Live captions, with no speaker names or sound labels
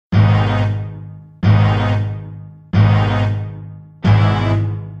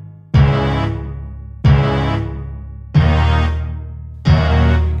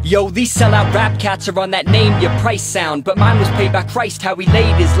Yo, these sellout rap cats are on that name your price sound, but mine was paid by Christ, how he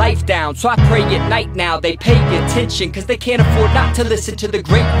laid his life down. So I pray at night now they pay attention, cause they can't afford not to listen to the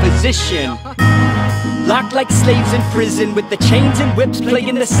great physician. Locked like slaves in prison, with the chains and whips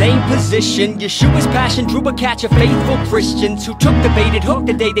playing the same position. Yeshua's passion drew a catch of faithful Christians who took the baited hook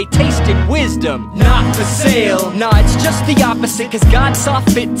the day they tasted wisdom. Not for sale, nah, it's just the opposite, cause God saw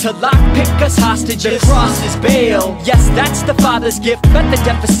fit to lockpick us hostages. The cross is bail, yes, that's the Father's gift. Let the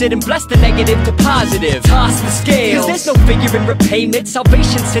deficit and bless the negative to positive. Toss the scales, cause there's no figure in repayment.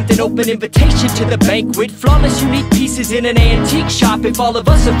 Salvation sent an open invitation to the banquet. Flawless unique pieces in an antique shop. If all of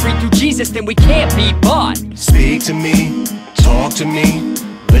us are free through Jesus, then we can't be bought. Speak to me, talk to me,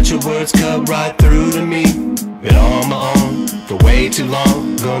 let your words cut right through to me. Been on my own for way too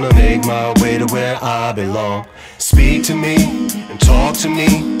long, gonna make my way to where I belong. Speak to me and talk to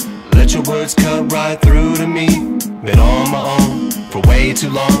me, let your words cut right through to me. Been on my own for way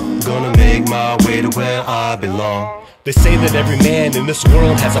too long, gonna make my way to where I belong. They say that every man in this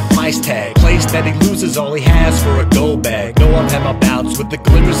world has a price tag, place that he loses all he has for a gold bag. No, I've had my bouts with the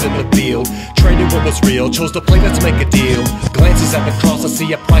glimmers in the field, traded what was real, chose to play, let's make a deal. Glances at the cross, I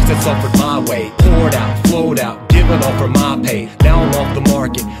see a price that's offered my way. Poured out, flowed out, given all for my pay. Now I'm off the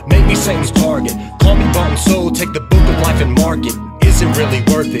market, make me Satan's target. Call me bought and sold, take the book of life and mark it. Is it really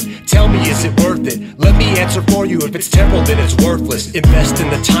worth it? Tell me, is it worth it? Let me answer for you. If it's temporal, then it's worthless. Invest in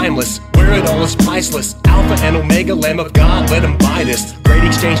the timeless, where it all is priceless. Alpha and Omega, Lamb of God, let him buy this. Great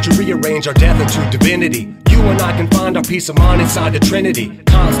exchange to rearrange our death into divinity. You and I can find our peace of mind inside the Trinity.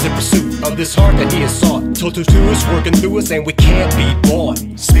 Constant pursuit of this heart that he has sought. Till to us, working through us, and we can't be bought.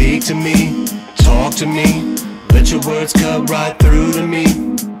 Speak to me, talk to me, let your words cut right through to me.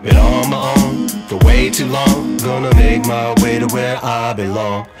 Been on my own for way too long, gonna make my way to where I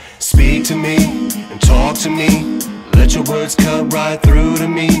belong. Speak to me and talk to me, let your words cut right through to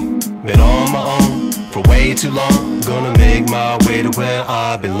me. Been on my own for way too long, gonna make my way to where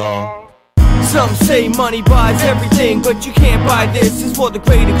I belong. Some say money buys everything, but you can't buy this. It's for the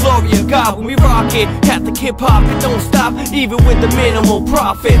greater glory of God when we rock it. Catholic hip-hop, it don't stop, even with the minimal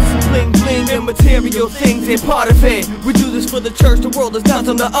profits. Bling bling and material things ain't part of it. We do this for the church, the world has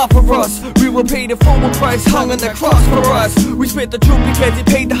nothing to offer us. We were paid a full price, hung on the cross for us. We spit the truth because he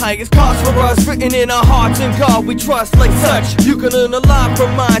paid the highest cost for us. Written in our hearts, in God we trust like such. You can learn a lot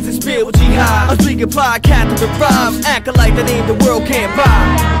from minds and spiritual jihad. As we apply Catholic rhymes, acting like the name the world can't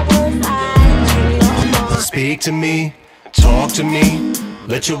buy. Speak to me, talk to me,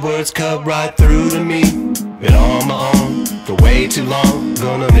 let your words cut right through to me. Been on my own for way too long,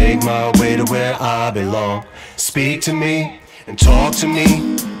 gonna make my way to where I belong. Speak to me and talk to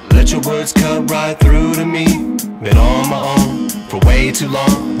me, let your words cut right through to me. Been on my own for way too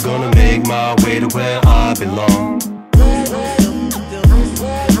long, gonna make my way to where I belong.